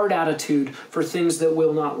rebellious heart attitude for things that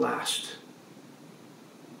will not last.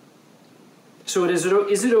 So is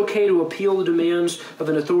it okay to appeal the demands of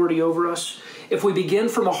an authority over us? If we begin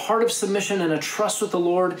from a heart of submission and a trust with the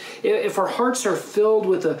Lord, if our hearts are filled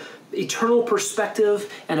with an eternal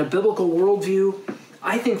perspective and a biblical worldview,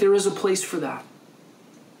 I think there is a place for that.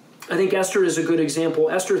 I think Esther is a good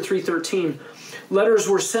example. Esther 3:13. Letters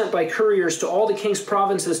were sent by couriers to all the king's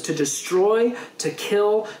provinces to destroy, to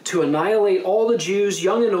kill, to annihilate all the Jews,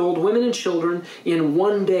 young and old, women and children, in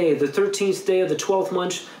one day, the 13th day of the 12th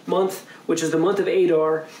month, which is the month of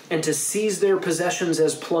Adar, and to seize their possessions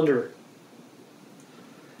as plunder.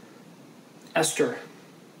 Esther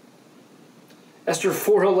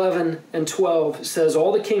 4:11 and 12 says,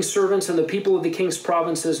 all the king's servants and the people of the king's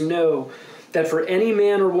provinces know that for any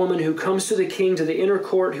man or woman who comes to the king to the inner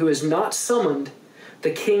court who is not summoned,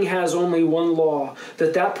 the king has only one law,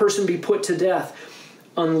 that person be put to death,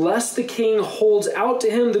 unless the king holds out to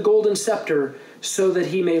him the golden scepter so that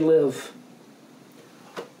he may live.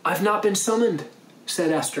 I've not been summoned,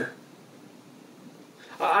 said Esther.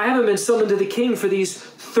 I haven't been summoned to the king for these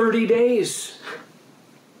 30 days.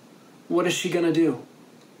 What is she going to do?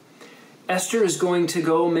 Esther is going to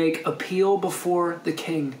go make appeal before the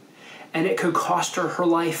king, and it could cost her her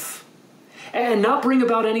life and not bring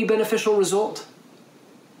about any beneficial result.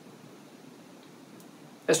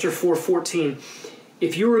 Esther 4:14.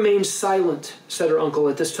 If you remain silent, said her uncle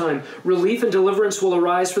at this time, relief and deliverance will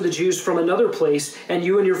arise for the Jews from another place, and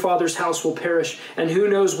you and your father's house will perish. And who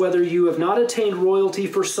knows whether you have not attained royalty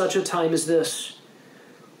for such a time as this?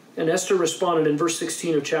 And Esther responded in verse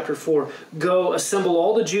 16 of chapter 4, go, assemble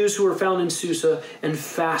all the Jews who are found in Susa, and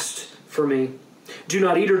fast for me. Do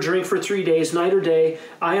not eat or drink for 3 days, night or day.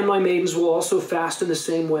 I and my maidens will also fast in the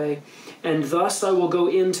same way. And thus I will go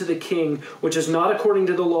in to the king, which is not according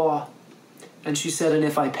to the law. And she said, and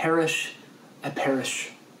if I perish, I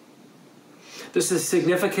perish. This is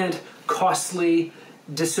significant, costly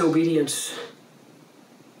disobedience.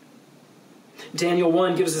 Daniel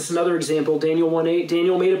 1 gives us another example. Daniel 1:8.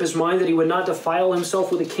 Daniel made up his mind that he would not defile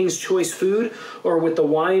himself with the king's choice food or with the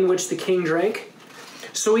wine which the king drank.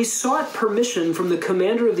 So he sought permission from the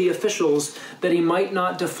commander of the officials that he might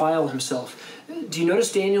not defile himself. Do you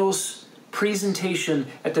notice Daniel's presentation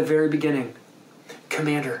at the very beginning?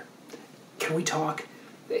 Commander, can we talk?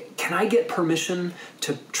 Can I get permission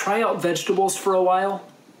to try out vegetables for a while?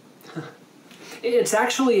 It's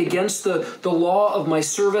actually against the law of my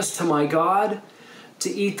service to my God to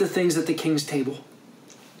eat the things at the king's table.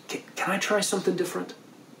 Can I try something different?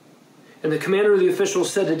 And the commander of the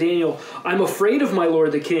officials said to Daniel, I'm afraid of my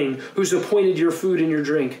lord the king, who's appointed your food and your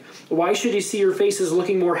drink. Why should he see your faces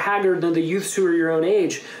looking more haggard than the youths who are your own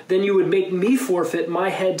age? Then you would make me forfeit my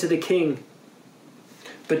head to the king.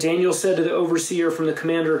 But Daniel said to the overseer from the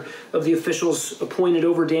commander of the officials appointed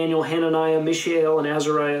over Daniel, Hananiah, Mishael, and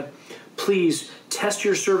Azariah, please test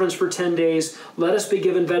your servants for 10 days. Let us be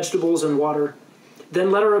given vegetables and water.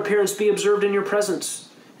 Then let our appearance be observed in your presence,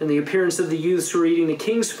 and the appearance of the youths who are eating the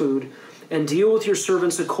king's food, and deal with your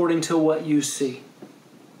servants according to what you see.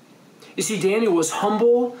 You see, Daniel was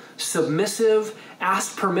humble, submissive,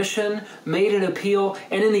 asked permission, made an appeal,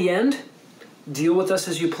 and in the end, deal with us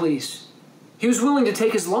as you please. He was willing to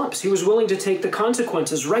take his lumps. He was willing to take the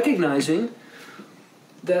consequences, recognizing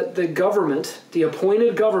that the government, the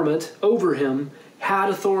appointed government over him, had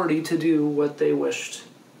authority to do what they wished.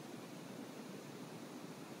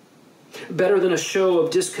 Better than a show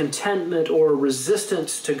of discontentment or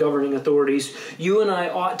resistance to governing authorities, you and I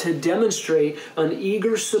ought to demonstrate an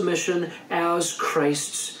eager submission as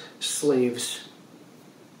Christ's slaves.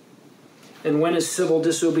 And when is civil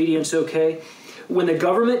disobedience okay? When the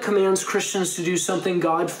government commands Christians to do something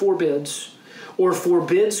God forbids, or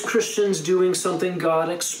forbids Christians doing something God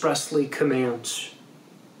expressly commands.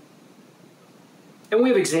 And we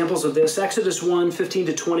have examples of this. Exodus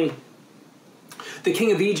 1:15-20. The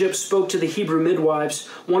king of Egypt spoke to the Hebrew midwives,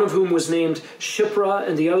 one of whom was named Shiphrah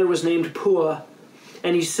and the other was named Puah.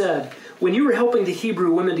 And he said, when you are helping the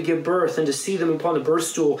Hebrew women to give birth and to see them upon the birth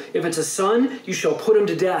stool, if it's a son, you shall put him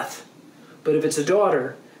to death. But if it's a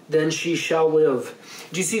daughter, then she shall live.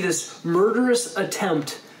 Do you see this murderous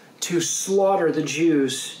attempt to slaughter the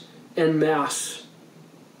Jews en masse?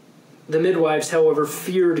 The midwives, however,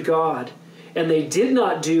 feared God, and they did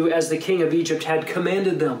not do as the king of Egypt had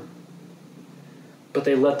commanded them, but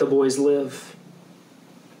they let the boys live.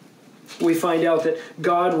 We find out that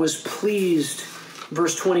God was pleased.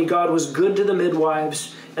 Verse 20, God was good to the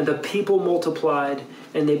midwives, and the people multiplied,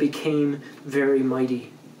 and they became very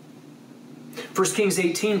mighty. 1 Kings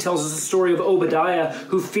 18 tells us the story of Obadiah,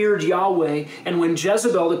 who feared Yahweh, and when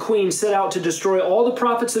Jezebel, the queen, set out to destroy all the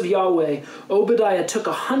prophets of Yahweh, Obadiah took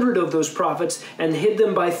 100 of those prophets and hid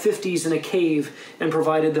them by 50s in a cave and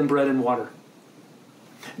provided them bread and water.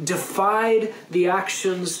 Defied the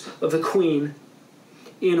actions of the queen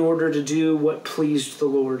in order to do what pleased the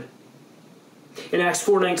Lord. In Acts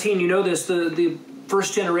 4:19, you know this, the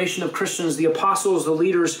first generation of Christians, the apostles, the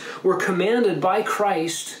leaders, were commanded by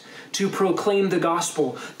Christ to proclaim the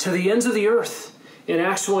gospel to the ends of the earth. In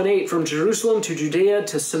Acts 1:8, from Jerusalem to Judea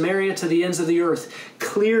to Samaria to the ends of the earth.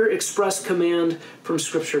 Clear express command from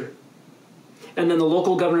Scripture. And then the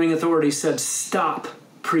local governing authorities said, stop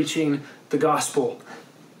preaching the gospel.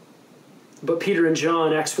 But Peter and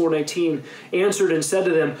John, Acts 4:19, answered and said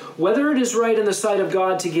to them, whether it is right in the sight of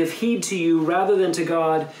God to give heed to you rather than to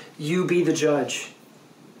God, you be the judge.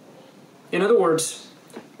 In other words,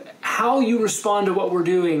 how you respond to what we're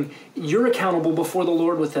doing, you're accountable before the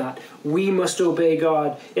Lord with that. We must obey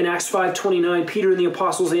God. In Acts 5:29, Peter and the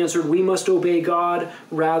apostles answered, we must obey God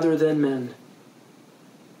rather than men.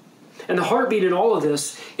 And the heartbeat in all of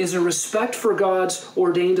this is a respect for God's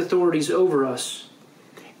ordained authorities over us,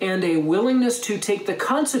 and a willingness to take the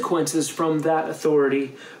consequences from that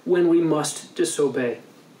authority when we must disobey.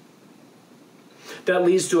 That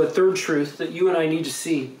leads to a third truth that you and I need to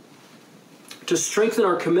see to strengthen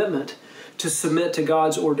our commitment to submit to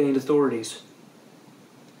God's ordained authorities.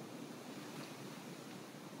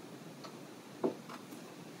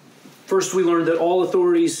 First, we learned that all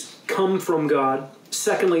authorities come from God.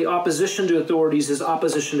 Secondly, opposition to authorities is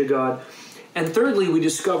opposition to God. And thirdly, we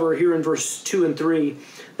discover here in verse 2 and 3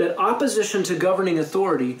 that opposition to governing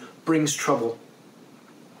authority brings trouble.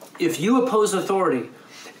 If you oppose authority,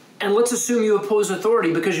 and let's assume you oppose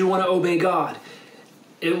authority because you want to obey God,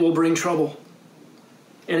 it will bring trouble.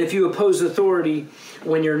 And if you oppose authority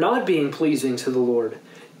when you're not being pleasing to the Lord,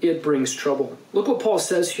 it brings trouble. Look what Paul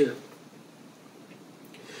says here.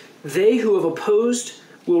 They who have opposed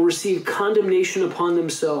will receive condemnation upon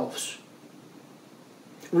themselves.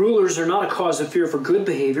 Rulers are not a cause of fear for good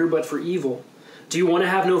behavior, but for evil. Do you want to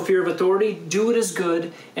have no fear of authority? Do what is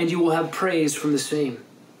good, and you will have praise from the same.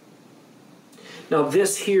 Now,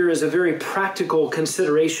 this here is a very practical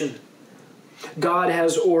consideration. God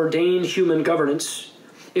has ordained human governance.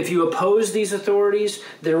 If you oppose these authorities,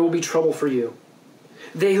 there will be trouble for you.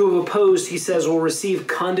 They who have opposed, he says, will receive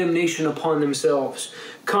condemnation upon themselves.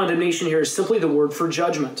 Condemnation here is simply the word for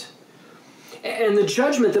judgment. And the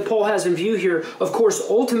judgment that Paul has in view here, of course,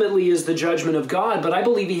 ultimately is the judgment of God, but I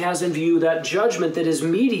believe he has in view that judgment that is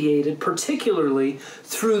mediated particularly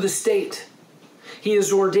through the state. He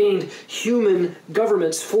has ordained human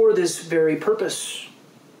governments for this very purpose.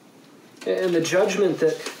 And the judgment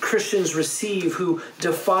that Christians receive who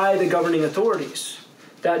defy the governing authorities,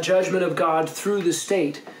 that judgment of God through the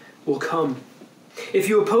state will come. If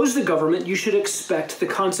you oppose the government, you should expect the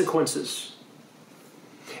consequences.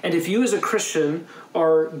 And if you as a Christian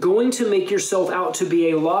are going to make yourself out to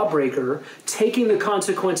be a lawbreaker, taking the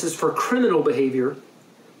consequences for criminal behavior,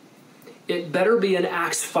 it better be an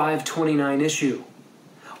Acts 5:29 issue,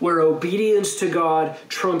 where obedience to God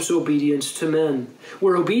trumps obedience to men,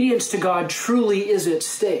 where obedience to God truly is at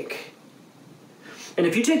stake. And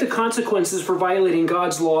if you take the consequences for violating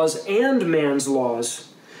God's laws and man's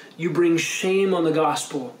laws, you bring shame on the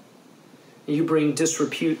gospel, and you bring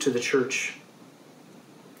disrepute to the church.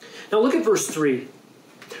 Now look at verse 3.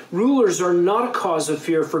 Rulers are not a cause of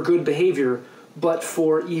fear for good behavior, but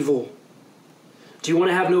for evil. Do you want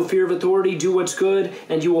to have no fear of authority? Do what's good,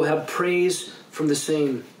 and you will have praise from the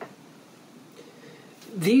same.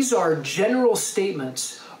 These are general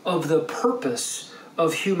statements of the purpose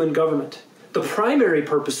of human government. The primary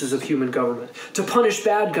purposes of human government: to punish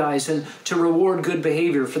bad guys and to reward good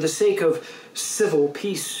behavior for the sake of civil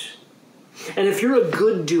peace. And if you're a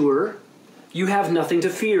good doer, you have nothing to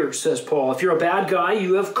fear, says Paul. If you're a bad guy,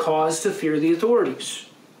 you have cause to fear the authorities.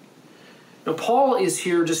 Now, Paul is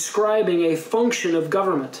here describing a function of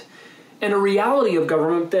government and a reality of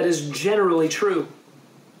government that is generally true.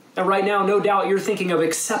 And right now, no doubt you're thinking of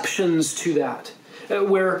exceptions to that,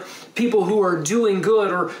 where people who are doing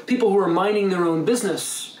good or people who are minding their own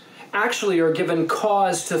business actually are given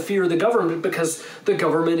cause to fear the government because the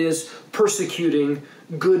government is persecuting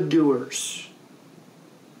good doers.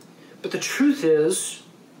 But the truth is,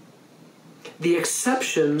 the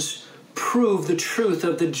exceptions prove the truth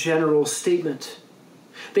of the general statement.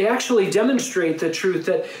 They actually demonstrate the truth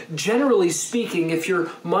that, generally speaking, if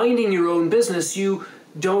you're minding your own business, you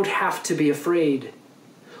don't have to be afraid.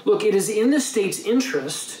 Look, it is in the state's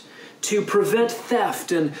interest to prevent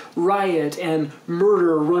theft and riot and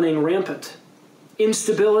murder running rampant.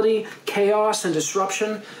 Instability, chaos, and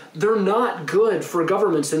disruption, they're not good for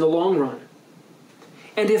governments in the long run.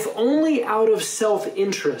 And if only out of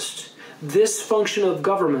self-interest, this function of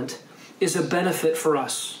government is a benefit for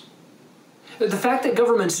us. The fact that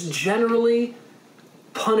governments generally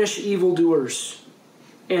punish evildoers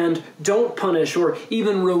and don't punish or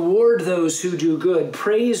even reward those who do good,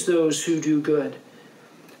 praise those who do good,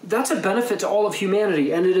 that's a benefit to all of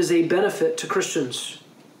humanity, and it is a benefit to Christians.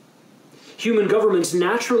 Human governments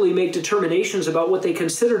naturally make determinations about what they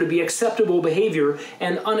consider to be acceptable behavior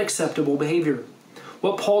and unacceptable behavior.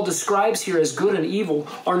 What Paul describes here as good and evil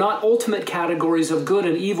are not ultimate categories of good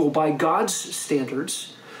and evil by God's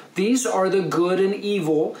standards. These are the good and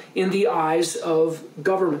evil in the eyes of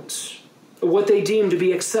governments, what they deem to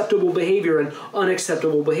be acceptable behavior and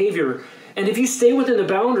unacceptable behavior. And if you stay within the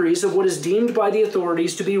boundaries of what is deemed by the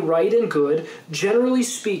authorities to be right and good, generally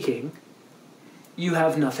speaking, you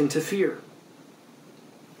have nothing to fear.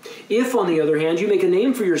 If, on the other hand, you make a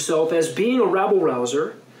name for yourself as being a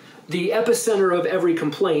rabble-rouser, the epicenter of every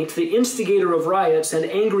complaint, the instigator of riots and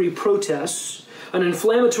angry protests, an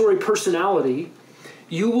inflammatory personality,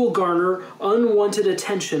 you will garner unwanted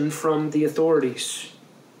attention from the authorities.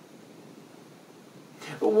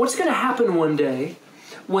 What's going to happen one day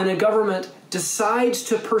when a government decides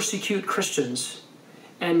to persecute Christians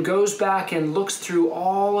and goes back and looks through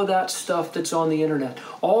all of that stuff that's on the internet,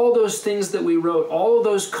 all those things that we wrote, all of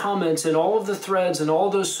those comments and all of the threads and all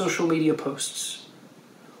those social media posts?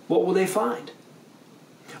 What will they find?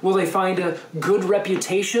 Will they find a good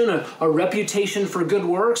reputation, a reputation for good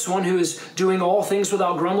works, one who is doing all things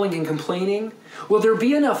without grumbling and complaining? Will there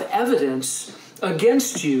be enough evidence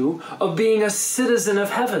against you of being a citizen of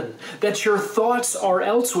heaven, that your thoughts are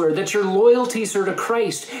elsewhere, that your loyalties are to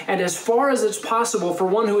Christ, and as far as it's possible for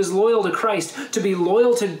one who is loyal to Christ to be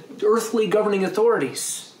loyal to earthly governing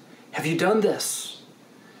authorities? Have you done this?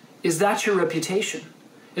 Is that your reputation?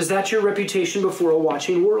 Is that your reputation before a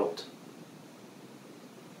watching world?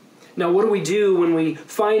 Now, what do we do when we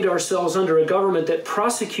find ourselves under a government that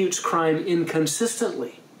prosecutes crime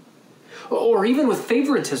inconsistently? Or even with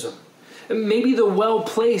favoritism? Maybe the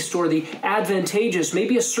well-placed or the advantageous,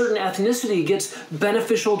 maybe a certain ethnicity gets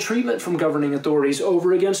beneficial treatment from governing authorities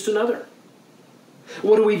over against another.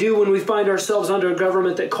 What do we do when we find ourselves under a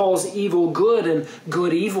government that calls evil good and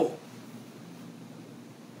good evil?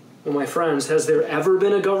 Well, my friends, has there ever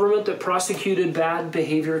been a government that prosecuted bad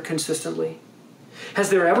behavior consistently?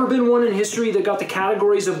 Has there ever been one in history that got the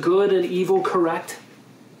categories of good and evil correct?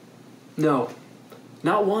 No,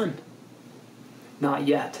 not one. Not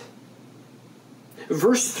yet.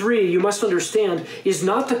 Verse 3, you must understand, is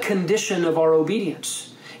not the condition of our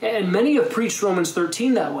obedience. And many have preached Romans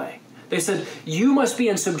 13 that way. They said, you must be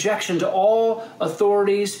in subjection to all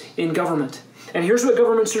authorities in government. And here's what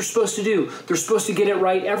governments are supposed to do. They're supposed to get it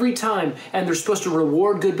right every time, and they're supposed to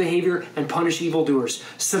reward good behavior and punish evildoers.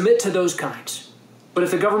 Submit to those kinds. But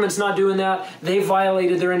if the government's not doing that, they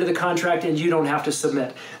violated their end of the contract, and you don't have to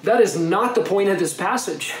submit. That is not the point of this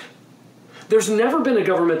passage. There's never been a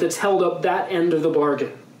government that's held up that end of the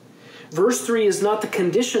bargain. Verse 3 is not the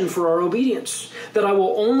condition for our obedience, that I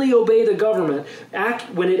will only obey the government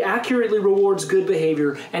when it accurately rewards good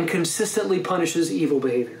behavior and consistently punishes evil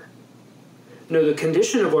behavior. No, the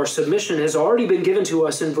condition of our submission has already been given to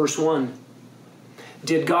us in verse 1.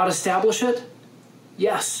 Did God establish it?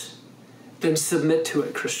 Yes. Then submit to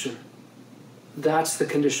it, Christian. That's the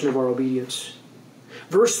condition of our obedience.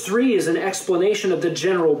 Verse 3 is an explanation of the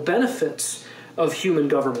general benefits of human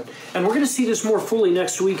government. And we're going to see this more fully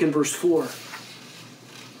next week in verse 4.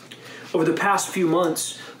 Over the past few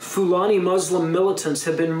months, Fulani Muslim militants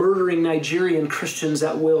have been murdering Nigerian Christians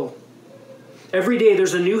at will. Every day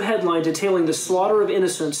there's a new headline detailing the slaughter of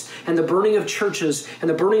innocents and the burning of churches and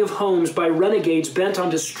the burning of homes by renegades bent on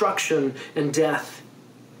destruction and death.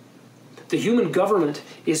 The human government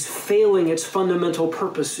is failing its fundamental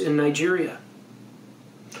purpose in Nigeria.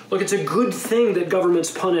 Look, it's a good thing that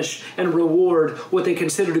governments punish and reward what they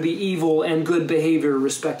consider to be evil and good behavior,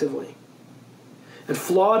 respectively. And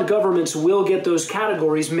flawed governments will get those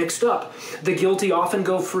categories mixed up. The guilty often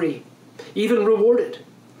go free, even rewarded.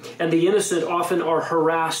 And the innocent often are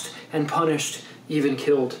harassed and punished, even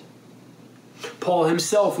killed. Paul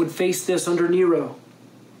himself would face this under Nero.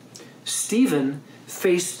 Stephen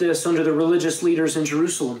faced this under the religious leaders in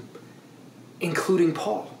Jerusalem, including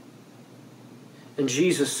Paul. And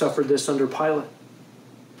Jesus suffered this under Pilate.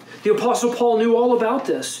 The Apostle Paul knew all about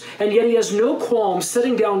this, and yet he has no qualms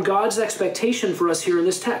setting down God's expectation for us here in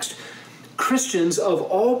this text. Christians of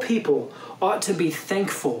all people ought to be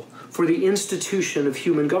thankful for the institution of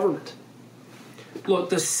human government. Look,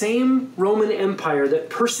 the same Roman Empire that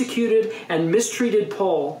persecuted and mistreated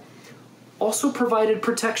Paul also provided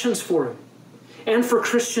protections for him and for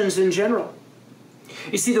Christians in general.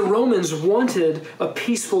 You see, the Romans wanted a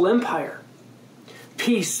peaceful empire.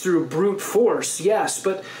 Peace through brute force, yes,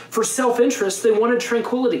 but for self-interest, they wanted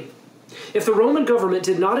tranquility. If the Roman government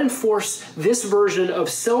did not enforce this version of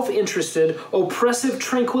self-interested, oppressive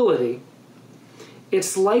tranquility,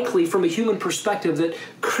 it's likely from a human perspective that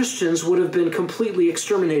Christians would have been completely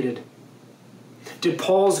exterminated. Did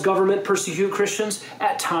Paul's government persecute Christians?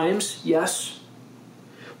 At times, yes.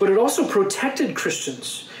 But it also protected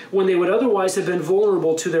Christians when they would otherwise have been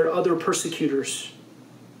vulnerable to their other persecutors.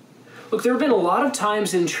 Look, there have been a lot of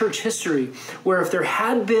times in church history where if there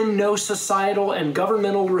had been no societal and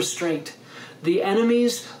governmental restraint, the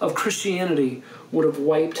enemies of Christianity would have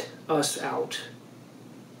wiped us out.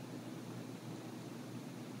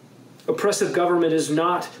 Oppressive government is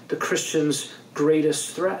not the Christian's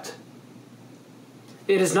greatest threat.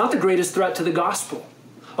 It is not the greatest threat to the gospel.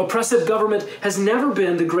 Oppressive government has never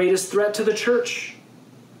been the greatest threat to the church.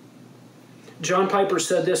 John Piper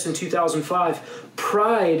said this in 2005,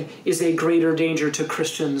 "Pride is a greater danger to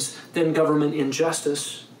Christians than government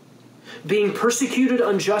injustice. Being persecuted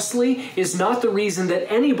unjustly is not the reason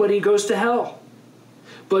that anybody goes to hell.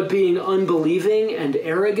 But being unbelieving and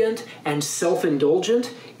arrogant and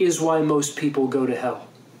self-indulgent is why most people go to hell."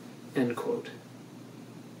 End quote.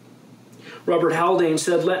 Robert Haldane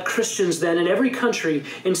said, "Let Christians then in every country,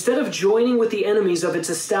 instead of joining with the enemies of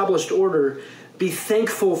its established order, be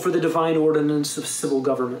thankful for the divine ordinance of civil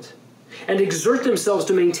government and exert themselves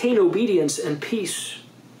to maintain obedience and peace."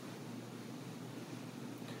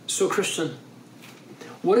 So, Christian,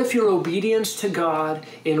 what if your obedience to God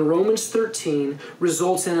in Romans 13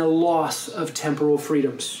 results in a loss of temporal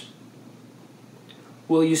freedoms?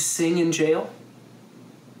 Will you sing in jail?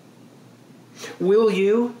 Will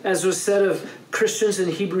you, as was said of Christians in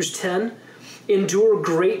Hebrews 10, endure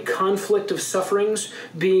great conflict of sufferings,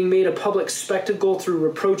 being made a public spectacle through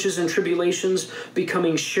reproaches and tribulations,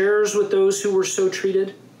 becoming sharers with those who were so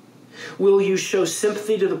treated? Will you show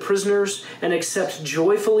sympathy to the prisoners and accept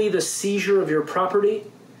joyfully the seizure of your property,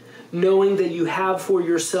 knowing that you have for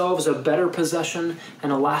yourselves a better possession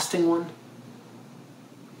and a lasting one?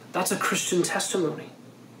 That's a Christian testimony.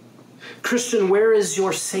 Christian, where is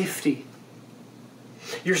your safety?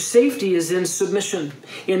 Your safety is in submission,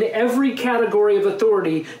 in every category of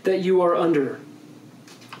authority that you are under.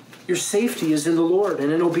 Your safety is in the Lord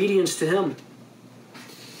and in obedience to Him.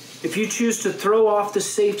 If you choose to throw off the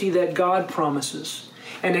safety that God promises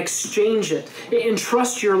and exchange it,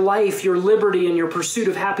 entrust your life, your liberty, and your pursuit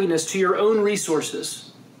of happiness to your own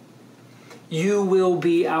resources, you will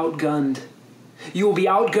be outgunned. You will be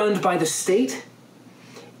outgunned by the state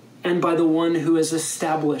and by the one who has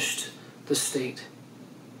established the state.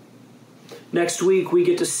 Next week, we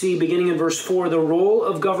get to see, beginning in verse 4, the role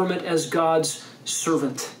of government as God's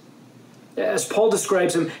servant. As Paul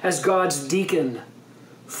describes him, as God's deacon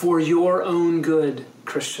for your own good,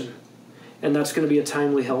 Christian. And that's going to be a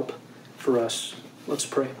timely help for us. Let's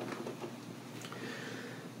pray.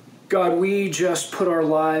 God, we just put our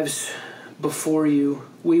lives before you.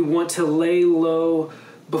 We want to lay low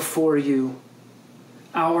before you,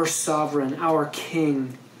 our sovereign, our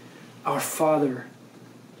King, our Father,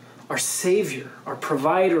 our Savior, our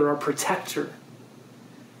provider, our protector.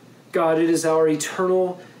 God, it is our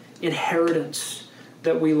eternal inheritance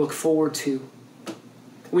that we look forward to.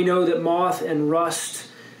 We know that moth and rust,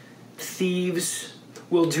 thieves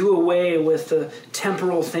will do away with the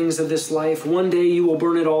temporal things of this life. One day you will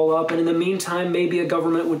burn it all up, and in the meantime, maybe a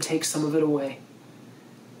government would take some of it away.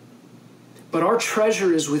 But our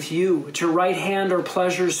treasure is with you. At your right hand are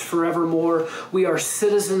pleasures forevermore. We are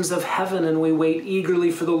citizens of heaven, and we wait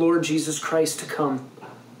eagerly for the Lord Jesus Christ to come.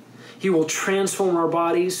 He will transform our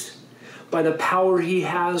bodies by the power he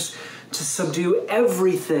has to subdue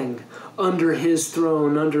everything under his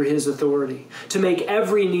throne, under his authority, to make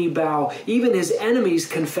every knee bow, even his enemies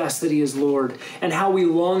confess that he is Lord. And how we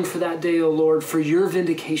long for that day, O Lord, for your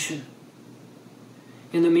vindication.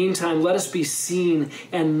 In the meantime, let us be seen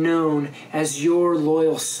and known as your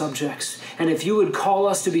loyal subjects. And if you would call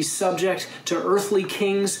us to be subject to earthly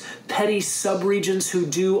kings, petty subregents who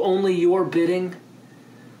do only your bidding,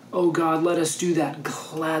 oh God, let us do that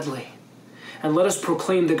gladly. And let us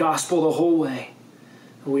proclaim the gospel the whole way.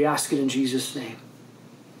 And we ask it in Jesus' name.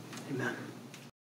 Amen.